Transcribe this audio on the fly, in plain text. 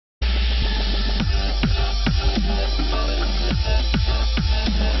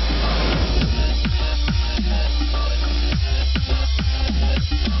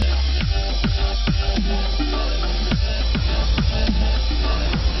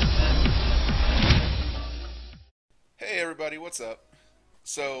everybody, what's up?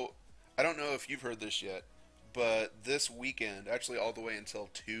 So, I don't know if you've heard this yet, but this weekend, actually all the way until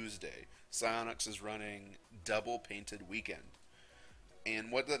Tuesday, Psyonix is running double painted weekend. And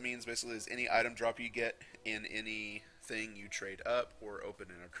what that means basically is any item drop you get in anything you trade up or open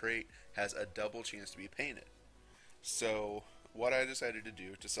in a crate has a double chance to be painted. So, what I decided to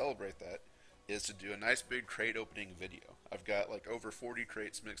do to celebrate that is to do a nice big crate opening video. I've got like over 40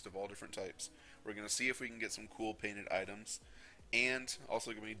 crates mixed of all different types. We're going to see if we can get some cool painted items, and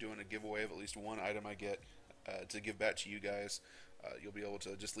also going to be doing a giveaway of at least one item I get to give back to you guys. You'll be able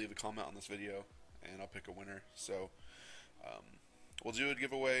to just leave a comment on this video and I'll pick a winner. So um, we'll do a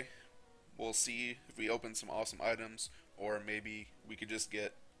giveaway. We'll see if we open some awesome items, or maybe we could just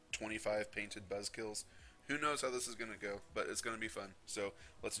get 25 painted buzzkills. Who knows how this is going to go, but it's going to be fun. So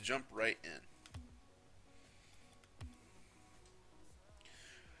let's jump right in.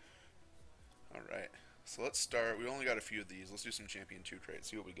 Alright, so let's start. We only got a few of these. Let's do some Champion 2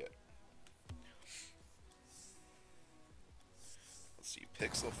 crates, see what we get. Let's see,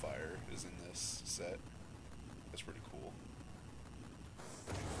 Pixel Fire is in this set. That's pretty cool.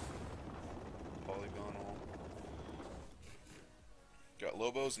 Polygonal. Got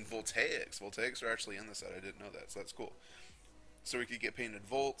Lobos and Voltaics. Voltaics are actually in this set. I didn't know that, so that's cool. So we could get painted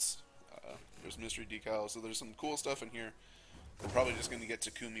Volts. There's mystery decals, so there's some cool stuff in here. We're probably just going to get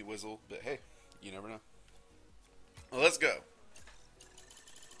Takumi Wizzle, but hey, you never know. Well, let's go.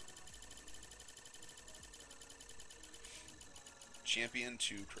 Champion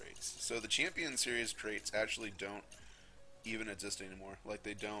 2 crates. So the Champion series crates actually don't even exist anymore. Like,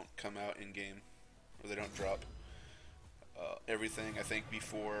 they don't come out in game, or they don't drop. Everything, I think,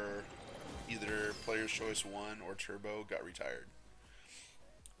 before either Player's Choice 1 or Turbo got retired.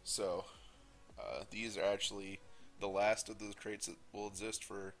 So these are actually the last of those crates that will exist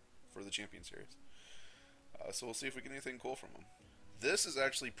for the Champion series. So we'll see if we get anything cool from them. This is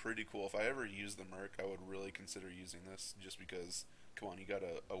actually pretty cool. If I ever use the Merc, I would really consider using this, just because, come on, you got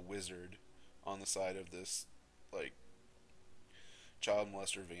a wizard on the side of this, like, child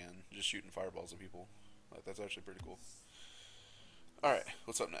molester van, just shooting fireballs at people. Like, that's actually pretty cool. Alright,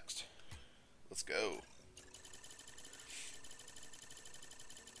 what's up next? Let's go.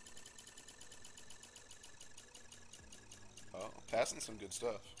 Oh, passing some good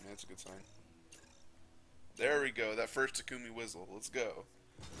stuff. Man, that's a good sign. There we go, that first Takumi Whistle. Let's go.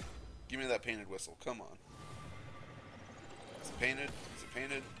 Give me that painted whistle. Come on. Is it painted? Is it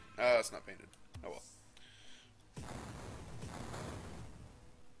painted? Ah, it's not painted. Oh well.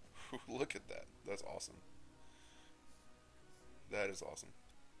 Look at that. That's awesome. That is awesome.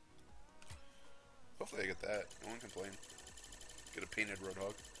 Hopefully I get that. No one complain. Get a painted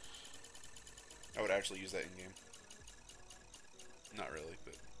Roadhog. I would actually use that in game. Not really,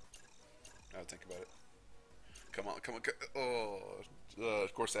 but I would think about it. Come on, come on, oh,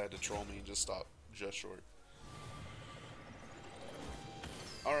 of course I had to troll me and just stop just short.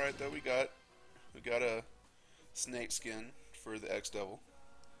 Alright, though, we got a snake skin for the X-Devil.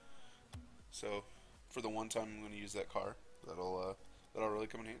 So, for the one time I'm going to use that car, that'll really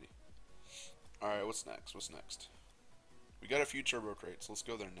come in handy. Alright, what's next? What's next? We got a few turbo crates. Let's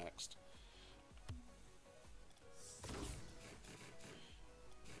go there next.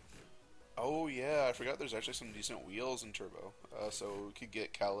 Oh yeah, I forgot there's actually some decent wheels in Turbo. So we could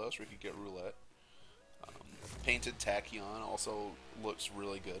get Kalos, or we could get Roulette. Painted Tachyon also looks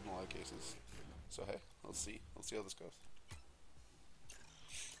really good in a lot of cases. So hey, let's see how this goes.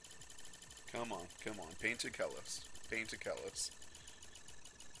 Come on, come on, Painted Kalos. Painted Kalos.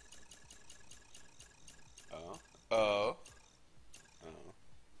 Oh.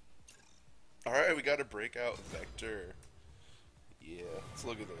 Alright, we got a breakout Vector. Yeah, let's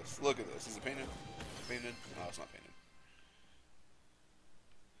look at this. Look at this. Is it painted? Painted? No, it's not painted.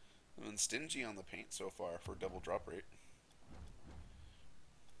 I've been stingy on the paint so far for double drop rate.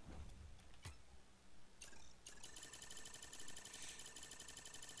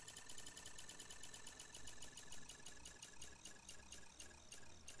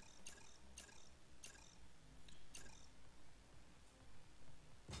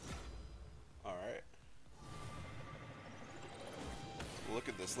 Alright. Look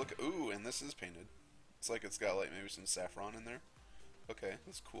at this. Look. Ooh, and this is painted. It's like it's got like maybe some saffron in there. Okay,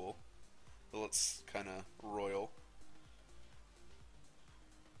 that's cool. It looks kind of royal.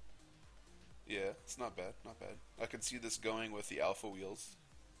 Yeah, it's not bad. Not bad. I could see this going with the alpha wheels.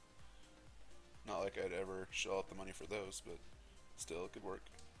 Not like I'd ever shell out the money for those, but still, it could work.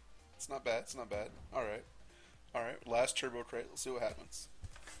 It's not bad. It's not bad. All right. All right. Last turbo crate. Let's see what happens.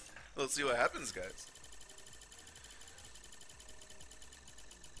 Let's see what happens, guys.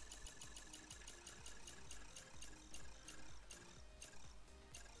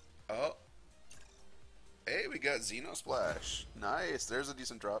 got Xenosplash. Nice. There's a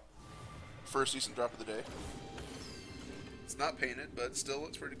decent drop. First decent drop of the day. It's not painted, but still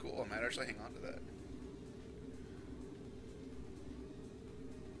looks pretty cool. I might actually hang on to that.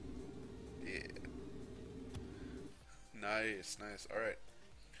 Yeah. Nice, nice. Alright.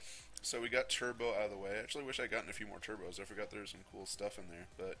 So we got Turbo out of the way. I actually wish I'd gotten a few more Turbos. I forgot there was some cool stuff in there.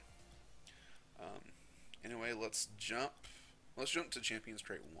 But anyway, let's jump. Let's jump to Champions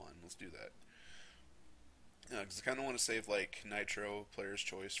Crate 1. Let's do that. Because I kind of want to save like Nitro Player's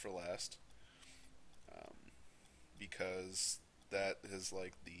Choice for last. Because that is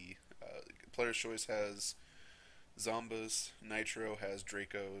like the Player's Choice has Zombas, Nitro has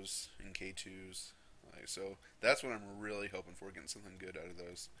Dracos and K2s. So that's what I'm really hoping for, getting something good out of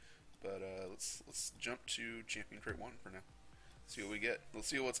those. But let's jump to Champion Crate 1 for now. See what we get. Let's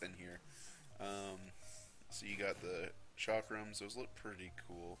see what's in here. So you got the Chakrams. Those look pretty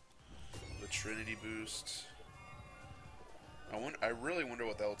cool. The Trinity boost. I really wonder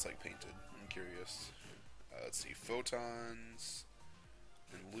what that looks like painted. I'm curious. Let's see. Photons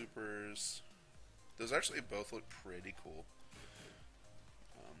and Loopers. Those actually both look pretty cool.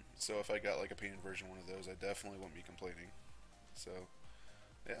 So if I got like a painted version of one of those, I definitely wouldn't be complaining. So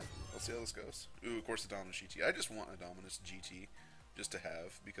yeah, let's see how this goes. Ooh, of course the Dominus GT. I just want a Dominus GT just to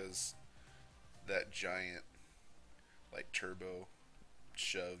have, because that giant like turbo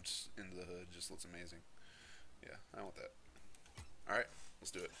shoved into the hood just looks amazing. Yeah, I want that. Alright,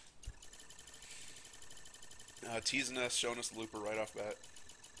 let's do it. Teasing us, showing us the Looper right off bat.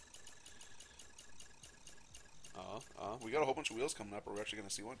 We got a whole bunch of wheels coming up. We're actually going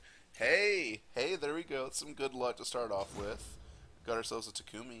to see one. Hey, there we go. It's some good luck to start off with. Got ourselves a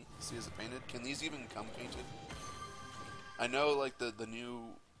Takumi. See, is it painted? Can these even come painted? I know, like, the new,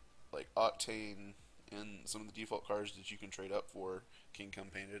 like, Octane and some of the default cars that you can trade up for can come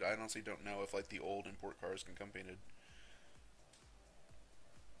painted. I honestly don't know if, like, the old import cars can come painted.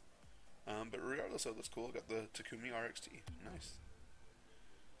 But regardless, that's cool. Got the Takumi RXT. Nice.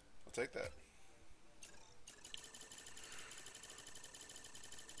 I'll take that.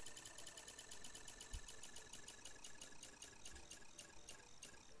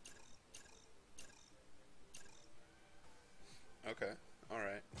 Okay,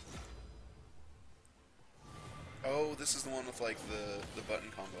 alright. Oh, this is the one with like the button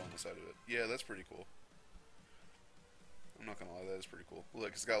combo on the side of it. Yeah, that's pretty cool. I'm not gonna lie, that is pretty cool. Look,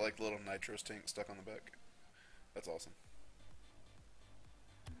 it's got like the little Nitros tank stuck on the back. That's awesome.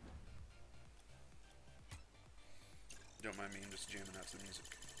 Don't mind me, I'm just jamming out to the music.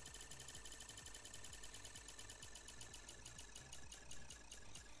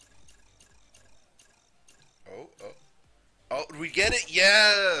 Oh, we get it?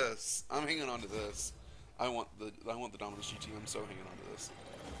 Yes! I'm hanging on to this. I want the Dominus GT. I'm so hanging on to this.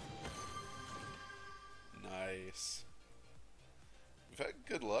 Nice. We've had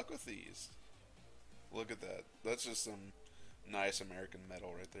good luck with these. Look at that. That's just some nice American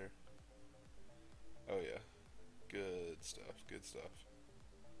metal right there. Oh yeah. Good stuff. Good stuff.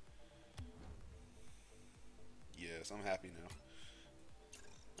 Yes, I'm happy now.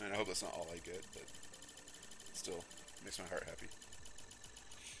 I mean, I hope that's not all I get, but still makes my heart happy.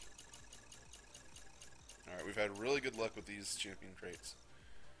 Alright, we've had really good luck with these champion crates.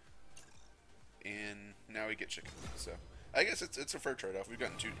 And now we get chicken. So I guess it's a fair trade-off. We've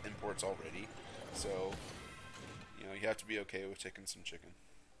gotten 2 imports already. So, you know, you have to be okay with taking some chicken.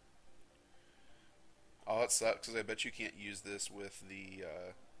 Oh, it sucks, because I bet you can't use this with the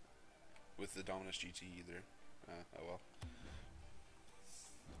Dominus GT either. Oh well.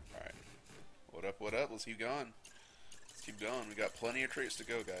 Alright. What up, what up? Let's keep going. Let's keep going. We got plenty of crates to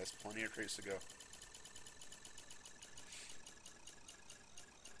go, guys. Plenty of crates to go.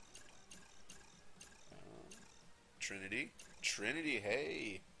 Trinity. Trinity,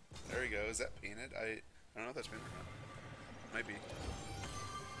 hey. There we go. Is that painted? I don't know if that's painted or not. Might be.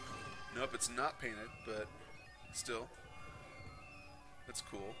 Nope, it's not painted, but still. That's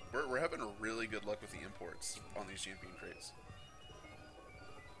cool. We're having a really good luck with the imports on these champion crates.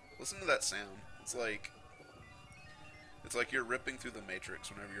 Listen to that sound. It's like you're ripping through the Matrix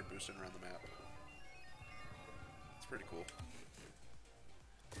whenever you're boosting around the map. It's pretty cool.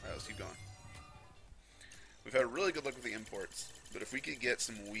 Alright, let's keep going. We've had really good luck with the imports, but if we could get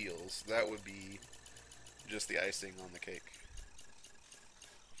some wheels, that would be just the icing on the cake.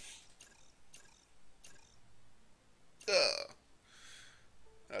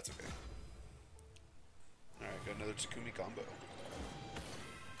 That's okay. Alright, got another Takumi combo.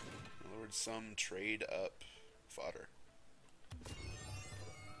 In other words, some trade up fodder.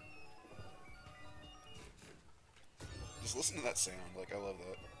 Just listen to that sound, like I love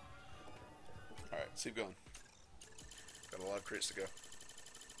that. Alright, let's keep going. Got a lot of crates to go.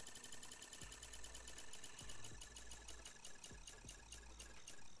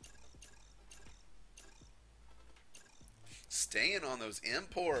 Staying on those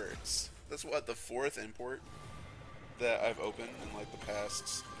imports. That's what, the fourth import that I've opened in like the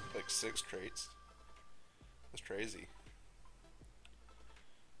past like 6 crates. That's crazy.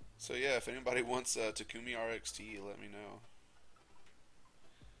 So yeah, if anybody wants Takumi RXT, let me know.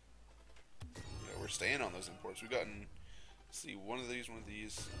 Yeah, we're staying on those imports. We've gotten, let's see, one of these,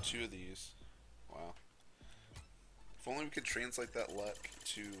 2 of these. Wow. If only we could translate that luck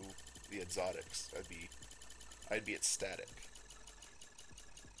to the exotics, I'd be ecstatic.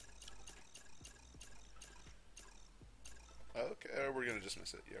 Okay, we're gonna just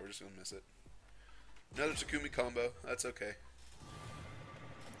miss it. Yeah, we're just gonna miss it. Another Takumi combo. That's okay.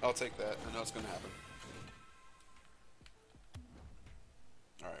 I'll take that. I know it's gonna happen.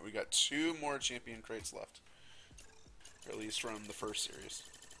 Alright, we got 2 more champion crates left. Or at least from the first series.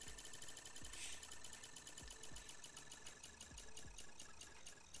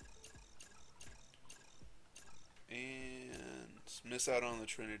 And miss out on the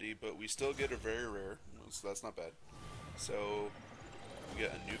Trinity, but we still get a very rare, so that's not bad. So we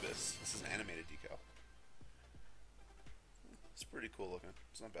get Anubis. This is an animated decal. It's pretty cool looking.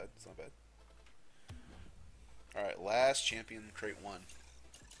 It's not bad. It's not bad. Alright, last champion crate 1.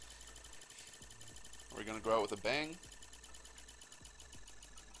 Are we going to go out with a bang?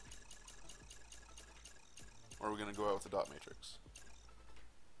 Or are we going to go out with a dot matrix?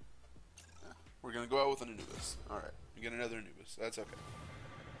 Yeah, we're going to go out with an Anubis. Alright, we get another Anubis. That's okay.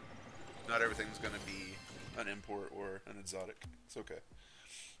 Not everything's going to be an import or an exotic. It's okay.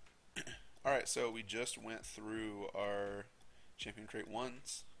 Alright, so we just went through our champion crate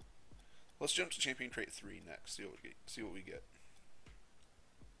 1s. Let's jump to champion crate 3 next. See what we get.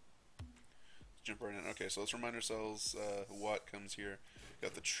 Let's jump right in. Okay, so let's remind ourselves what comes here.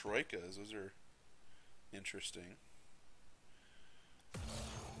 Got the Troikas. Those are interesting.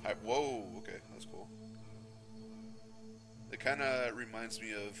 Whoa, okay, that's cool. It kind of reminds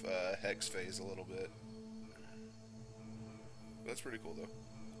me of Hex Phase a little bit. That's pretty cool, though.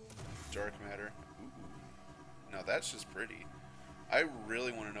 Dark Matter. Ooh. Now that's just pretty. I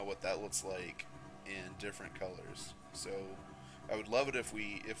really want to know what that looks like in different colors. So I would love it if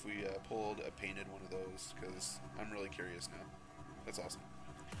we pulled a painted one of those, because I'm really curious now. That's awesome.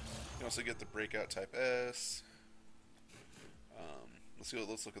 You also get the Breakout Type S. Let's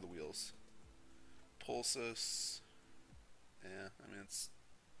look at the wheels. Pulsus. Yeah, I mean it's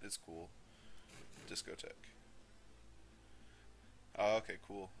cool. Discotheque. Oh, okay,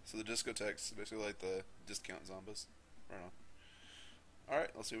 cool. So the Discotheque's basically like the discount Zombas. Right on. Alright,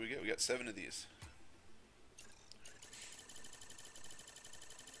 let's see what we get. We got 7 of these.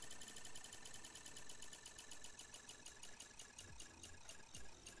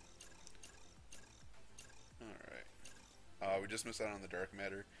 Alright. We just missed out on the Dark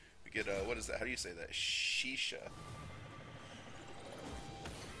Matter. We get, what is that? How do you say that? Shisha.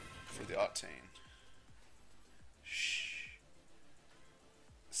 For the Octane.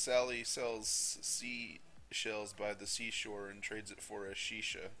 Sally sells seashells by the seashore and trades it for a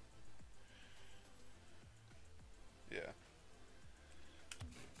shisha. Yeah.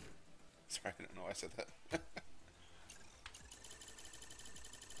 Sorry, I don't know why I said that.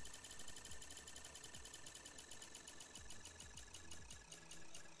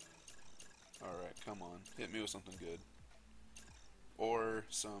 Alright, come on. Hit me with something good. Or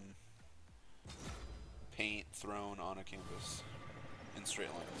some paint thrown on a canvas in straight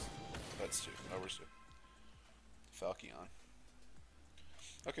lines. That's 2. That works 2. Falcon.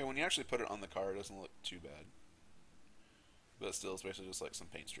 Okay, when you actually put it on the car, it doesn't look too bad. But still, it's basically just like some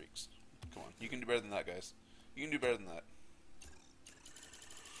paint streaks. Come on. You can do better than that, guys. You can do better than that.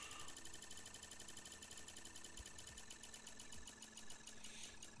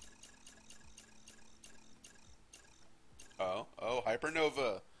 Oh,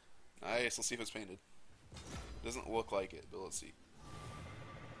 Hypernova. Nice. Let's see if it's painted. Doesn't look like it, but let's see.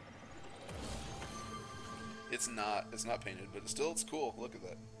 It's not painted, but it's cool. Look at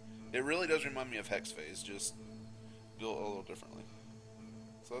that. It really does remind me of Hex Phase, just built a little differently.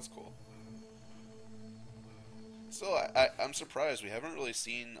 So that's cool. Still, I'm surprised. We haven't really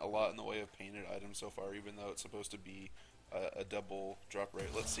seen a lot in the way of painted items so far, even though it's supposed to be a double drop rate.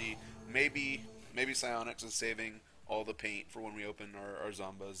 Let's see. Maybe Psyonix is saving all the paint for when we open our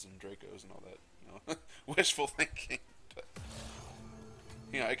Zombas and Dracos and all that. You know, wishful thinking. But,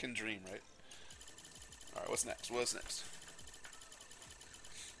 you know, I can dream, right? Alright, what's next? What's next?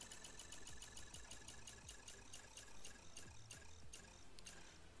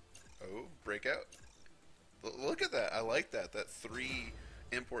 Oh, Breakout. Look at that. I like like that. That 3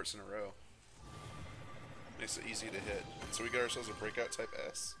 imports in a row. Makes it easy to hit. So we got ourselves a breakout type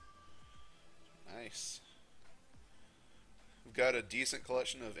S. Nice. We've got a decent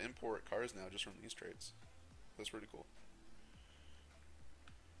collection of import cars now just from these traits. That's pretty cool.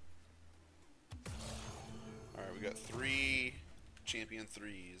 Alright, we got 3 champion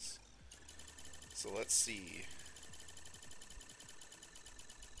 3s. So let's see.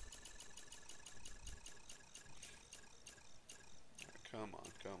 Right, come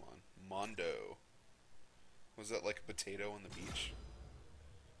on, come on. Mondo. Was that like a potato on the beach?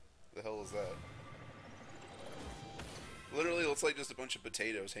 The hell is that? Literally looks like just a bunch of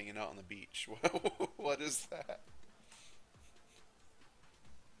potatoes hanging out on the beach. What is that?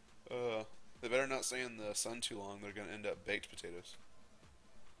 They better not stay in the sun too long. They're gonna end up baked potatoes.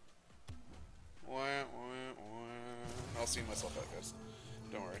 Wah, wah, wah. I'll see myself out, guys.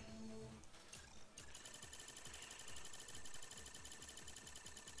 Don't worry.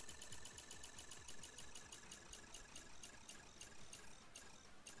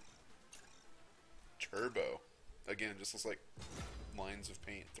 Turbo. Again, just looks like lines of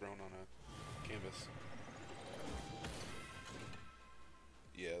paint thrown on a canvas.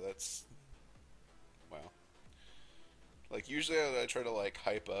 Yeah, that's... wow. Like, usually I try to, like,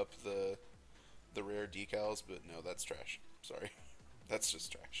 hype up the rare decals, but no, that's trash. Sorry. That's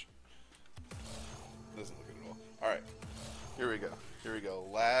just trash. Doesn't look good at all. Alright. Here we go. Here we go.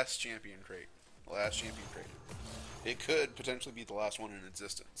 Last champion crate. Last champion crate. It could potentially be the last one in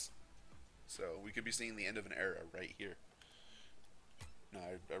existence. So, we could be seeing the end of an era right here. No,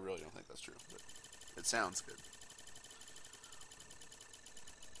 I really don't think that's true, but it sounds good.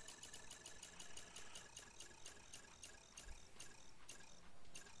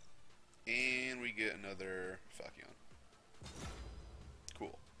 And we get another Falcon.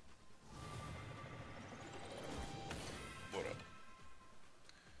 Cool. What up?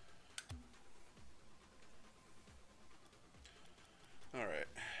 Alright.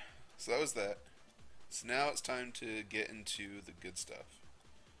 So that was that. So now it's time to get into the good stuff.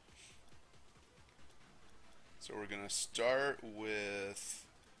 So we're gonna start with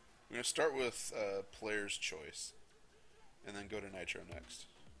player's choice, and then go to Nitro next.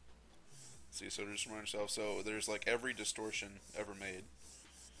 See, so just remind yourself. So there's like every distortion ever made.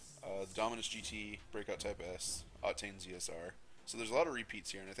 The Dominus GT, Breakout Type S, Octane ZSR. So there's a lot of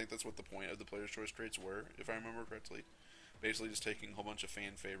repeats here, and I think that's what the point of the player's choice crates were, if I remember correctly. Basically just taking a whole bunch of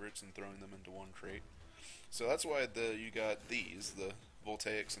fan favorites and throwing them into one crate. So that's why you got these, the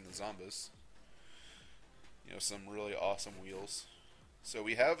Voltaics and the Zombas. You know, some really awesome wheels. So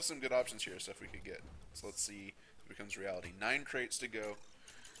we have some good options here, stuff we could get. So let's see if it becomes reality. 9 crates to go.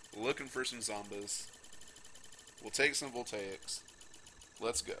 Looking for some Zombas. We'll take some Voltaics.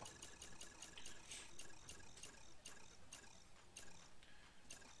 Let's go.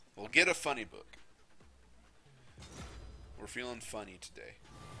 We'll get a funny book. We're feeling funny today.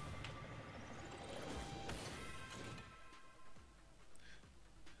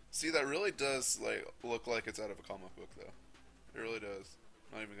 See, that really does look like it's out of a comic book, though. It really does.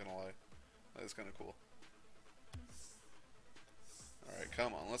 Not even gonna lie. That is kind of cool. Alright,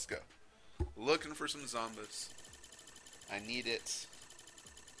 come on, let's go. Looking for some Zombas. I need it.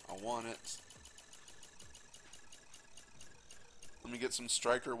 I want it. Let me get some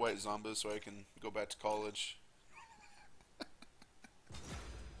Striker White Zombas so I can go back to college.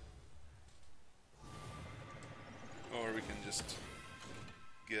 Or we can just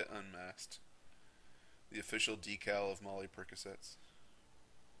get unmasked. The official decal of Molly Percocets.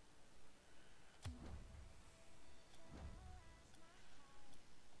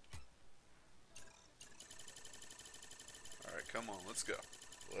 Alright, come on, let's go.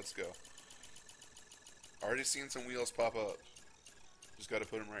 Let's go. Already seen some wheels pop up. Just gotta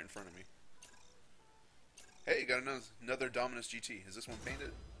put them right in front of me. Hey, got another Dominus GT. Is this one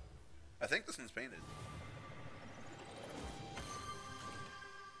painted? I think this one's painted.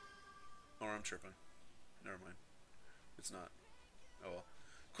 Or I'm tripping. Never mind. It's not. Oh well.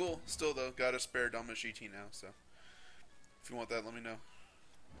 Cool. Still though, got a spare Dominus GT now, so if you want that, let me know.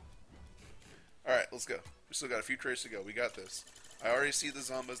 Alright, let's go. We still got a few trays to go. We got this. I already see the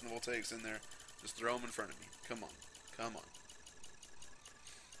Zombas and the Voltaics in there. Just throw them in front of me. Come on. Come on.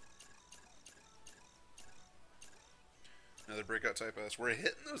 Another Breakout Type S. We're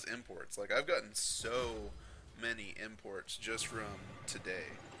hitting those imports. Like, I've gotten so many imports just from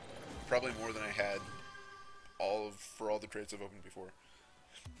today. Probably more than I had for all the crates I've opened before.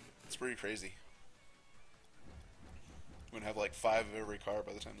 It's pretty crazy. I'm gonna have like 5 of every car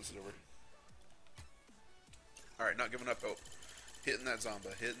by the time this is over. Alright, not giving up hope. Hitting that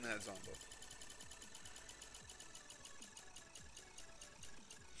Zomba. Hitting that Zomba.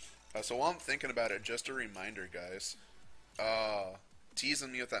 So while I'm thinking about it, just a reminder, guys. Uh,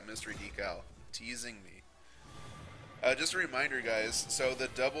 Teasing me with that mystery decal. Teasing me. Just a reminder, guys. So the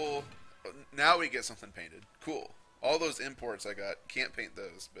double. Now we get something painted. Cool. All those imports I got, can't paint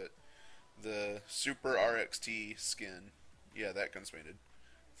those, but the Super RXT skin, yeah, that comes painted.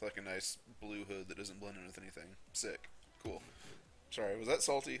 It's like a nice blue hood that doesn't blend in with anything. Sick. Cool. Sorry, was that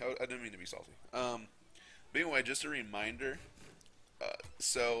salty? I didn't mean to be salty. But anyway, just a reminder.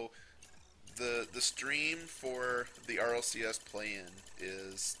 So the stream for the RLCS play-in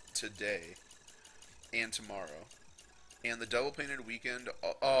is today and tomorrow, and the double painted weekend.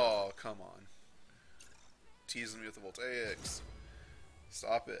 Oh, come on, teasing me with the voltaics.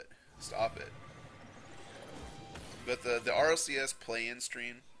 Stop it, stop it. But the RLCS play-in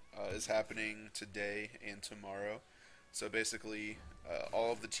stream is happening today and tomorrow. So basically,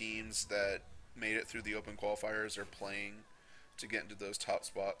 all of the teams that made it through the open qualifiers are playing to get into those top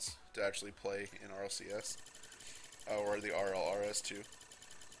spots to actually play in RLCS or the RLRS too.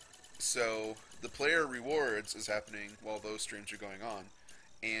 So the player rewards is happening while those streams are going on,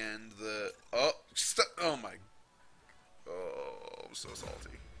 and the oh my, oh, I'm so salty.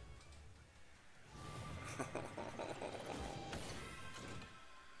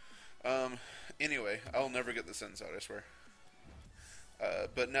 Anyway, I'll never get the sentence out, I swear.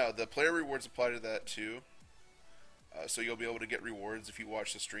 But no, the player rewards apply to that too. So you'll be able to get rewards if you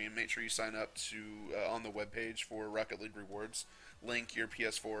watch the stream. Make sure you sign up to on the webpage for Rocket League rewards. Link your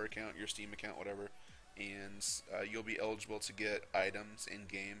PS4 account, your Steam account, whatever, and you'll be eligible to get items in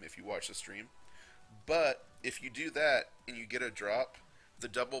game if you watch the stream. But if you do that and you get a drop, the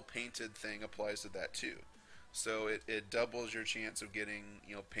double painted thing applies to that too. So it doubles your chance of getting,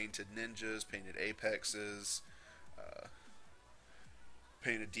 you know, painted ninjas, painted apexes,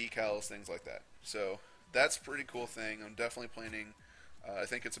 painted decals, things like that. So that's a pretty cool thing. I'm definitely planning. I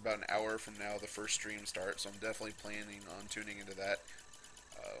think it's about an hour from now the first stream starts, so I'm definitely planning on tuning into that,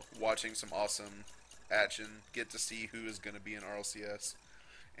 watching some awesome action, get to see who is going to be in RLCS,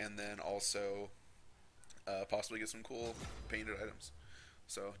 and then also possibly get some cool painted items.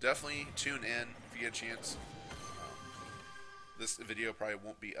 So definitely tune in if you get a chance. This video probably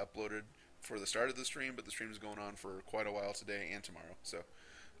won't be uploaded for the start of the stream, but the stream is going on for quite a while today and tomorrow. So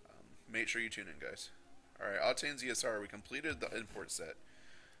make sure you tune in, guys. Alright, Octane ZSR, we completed the import set.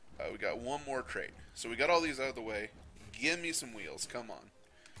 We got one more crate. So we got all these out of the way. Give me some wheels, come on.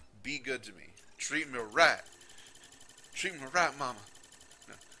 Be good to me. Treat me right. Treat me right, mama.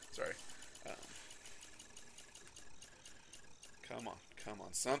 No, sorry. Come on, come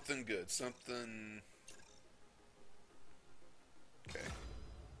on. Something good, something... Okay.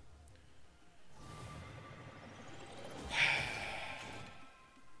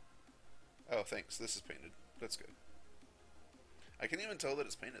 Oh, thanks. This is painted. That's good. I can't even tell that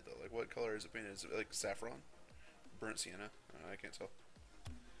it's painted, though. Like, what color is it painted? Is it, like, saffron? Burnt sienna? I can't tell.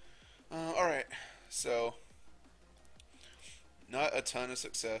 Alright. So, not a ton of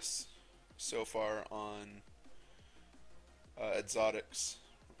success so far on exotics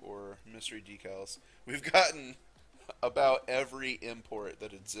or mystery decals. We've gotten about every import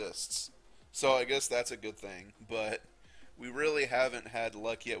that exists. So I guess that's a good thing, but we really haven't had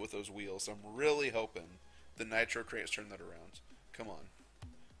luck yet with those wheels. I'm really hoping the Nitro crates turn that around. Come on.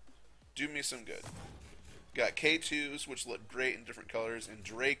 Do me some good. Got K2s, which look great in different colors, and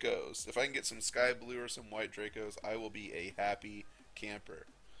Dracos. If I can get some sky blue or some white Dracos, I will be a happy camper.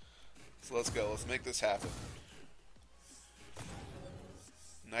 So let's go. Let's make this happen.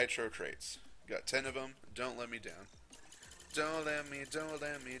 Nitro crates. Got 10 of them. Don't let me down. Don't let me, don't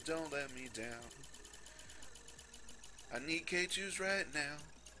let me, don't let me down. I need K2s right now.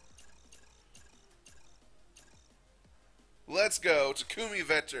 Let's go. Takumi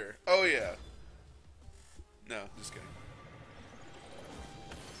Vector. Oh, yeah. No, just kidding.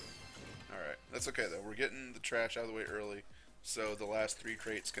 Alright. That's okay, though. We're getting the trash out of the way early, so the last 3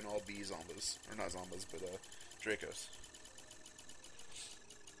 crates can all be Zombas. Or not Zombas, but Dracos.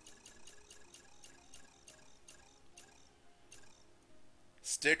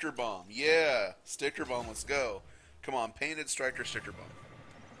 Sticker Bomb. Yeah. Sticker Bomb. Let's go. Come on. Painted Striker Sticker Bomb.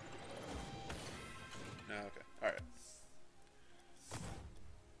 No, okay. Alright.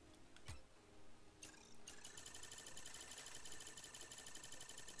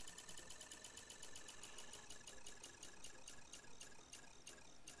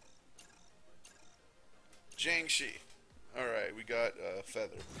 Jiangshi. Alright, we got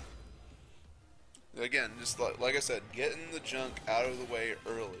Feather. Again, just like I said, getting the junk out of the way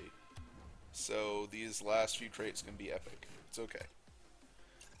early so these last few crates can be epic. It's okay.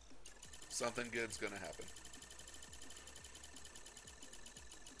 Something good's gonna happen.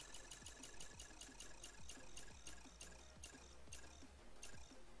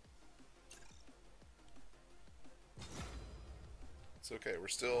 It's okay. We're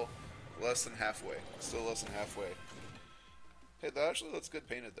still less than halfway. Still less than halfway. Hey, that actually looks good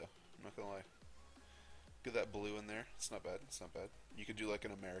painted, though. I'm not gonna lie. Get that blue in there. It's not bad. It's not bad. You could do like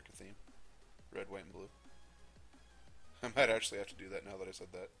an America theme. Red, white, and blue. I might actually have to do that now that I said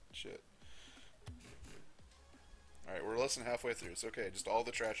that. Shit. Alright, we're less than halfway through. It's okay. Just all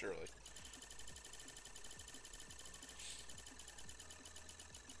the trash early.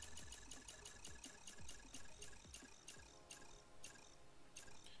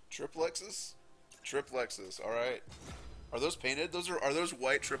 Triplexes? Triplexes. Alright. Are those painted? Are those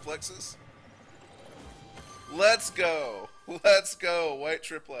white triplexes? Let's go! Let's go! White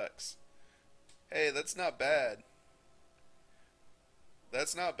triplex. Hey, that's not bad.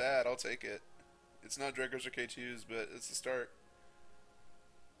 That's not bad. I'll take it. It's not Dracos or K2s, but it's a start.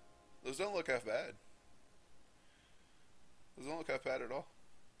 Those don't look half bad. Those don't look half bad at all.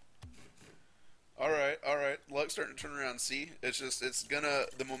 Alright, alright. Luck's starting to turn around. See? It's just,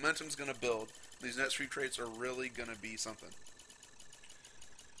 the momentum's gonna build. These next few crates are really gonna be something.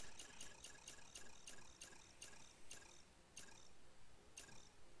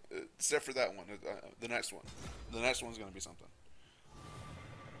 Except for that one. The next one. The next one's gonna be something.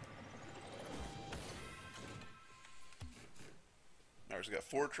 Alright, so we got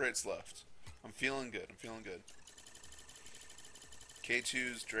 4 crates left. I'm feeling good. I'm feeling good.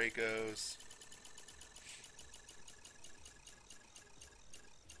 K2s, Dracos.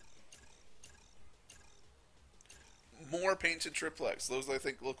 More painted triplex. Those I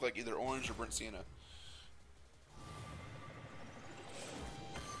think look like either orange or burnt sienna.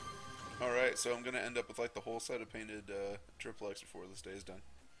 Alright, so I'm going to end up with like the whole set of painted triplex before this day is done.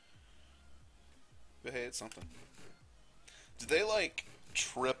 But hey, it's something. Did they like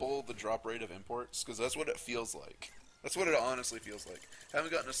triple the drop rate of imports? Because that's what it feels like. That's what it honestly feels like. I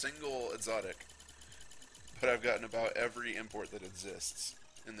haven't gotten a single exotic, but I've gotten about every import that exists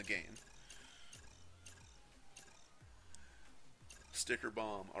in the game. Sticker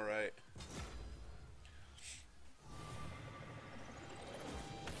bomb, alright.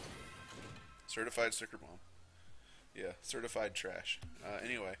 Certified sticker bomb. Yeah, certified trash.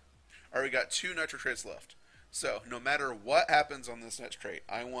 Anyway. Alright, we got 2 nitro crates left. So, no matter what happens on this next crate,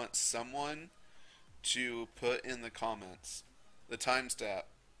 I want someone to put in the comments the timestamp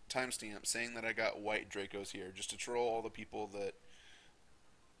saying that I got white Dracos here, just to troll all the people that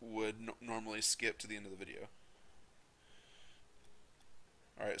would normally skip to the end of the video.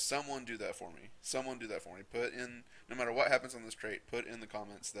 Alright, someone do that for me. Someone do that for me. Put in, no matter what happens on this crate, put in the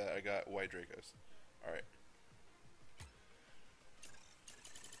comments that I got white Dracos. Alright.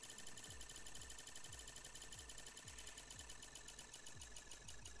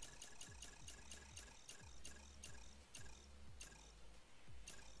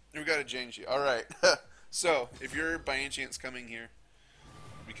 We got a Jangshi. Alright. So, if you're by any chance coming here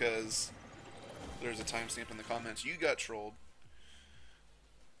because there's a timestamp in the comments, you got trolled.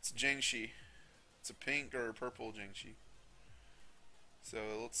 It's Jangshi. It's a pink or a purple Jangshi. So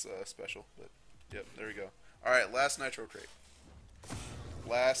it looks special, but yep, there we go. Alright, last nitro crate.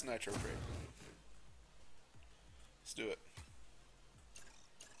 Last nitro crate. Let's do it.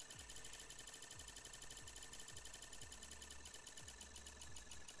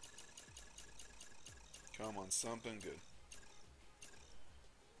 Come on, something good.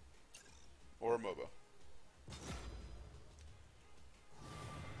 Or a MOBA.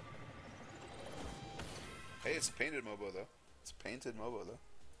 Hey, it's a painted MOBA though. It's a painted MOBA though.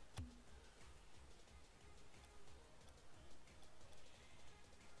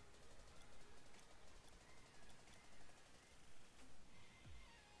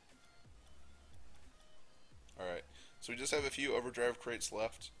 Alright, so we just have a few overdrive crates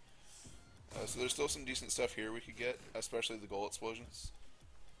left. So there's still some decent stuff here we could get, especially the goal explosions.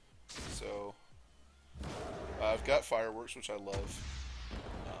 So, I've got fireworks, which I love.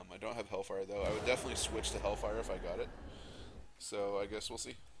 I don't have Hellfire though. I would definitely switch to Hellfire if I got it. So I guess we'll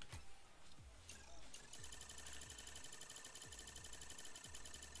see.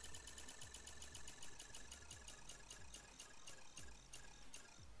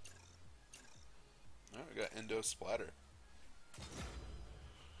 Alright, we got Endo Splatter.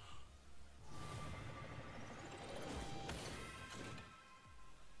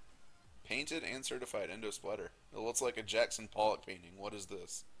 Painted and certified Endo Splatter. It looks like a Jackson Pollock painting. What is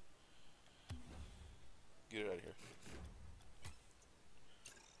this? Get it out of here.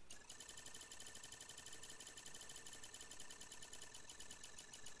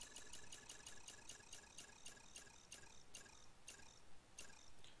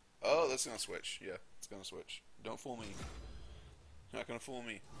 Oh, that's gonna switch. Yeah, it's gonna switch. Don't fool me. You're not gonna fool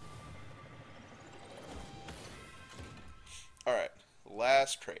me. Alright,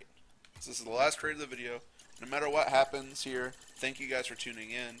 last trade. So this is the last trade of the video. No matter what happens here, thank you guys for tuning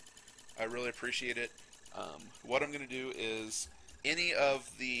in. I really appreciate it. What I'm going to do is any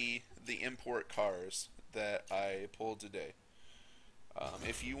of the import cars that I pulled today.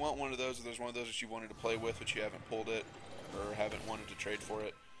 If you want one of those, or there's one of those that you wanted to play with but you haven't pulled it or haven't wanted to trade for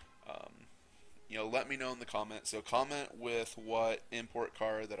it, let me know in the comments. So comment with what import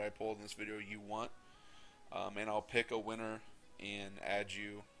car that I pulled in this video you want, and I'll pick a winner and add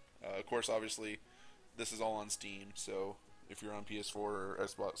you. Of course, obviously, this is all on Steam, so if you're on PS4 or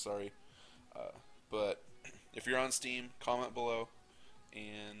Xbox, sorry. But if you're on Steam, comment below,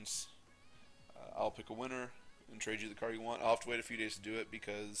 and I'll pick a winner and trade you the car you want. I'll have to wait a few days to do it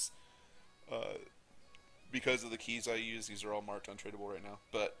because of the keys I use. These are all marked untradeable right now,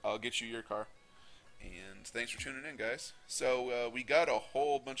 but I'll get you your car. And thanks for tuning in, guys. So we got a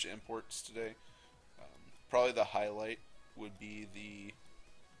whole bunch of imports today. Probably the highlight would be the,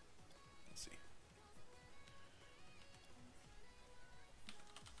 let's see.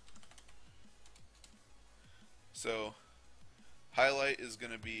 So highlight is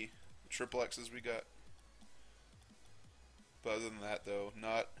going to be the triple X's we got. But other than that, though,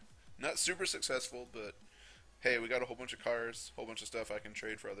 not super successful, but hey, we got a whole bunch of cars, whole bunch of stuff I can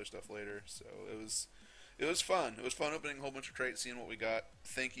trade for other stuff later. So it was fun. It was fun opening a whole bunch of crates, seeing what we got.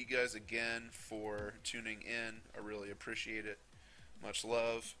 Thank you guys again for tuning in. I really appreciate it. Much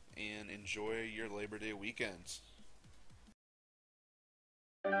love, and enjoy your Labor Day weekends.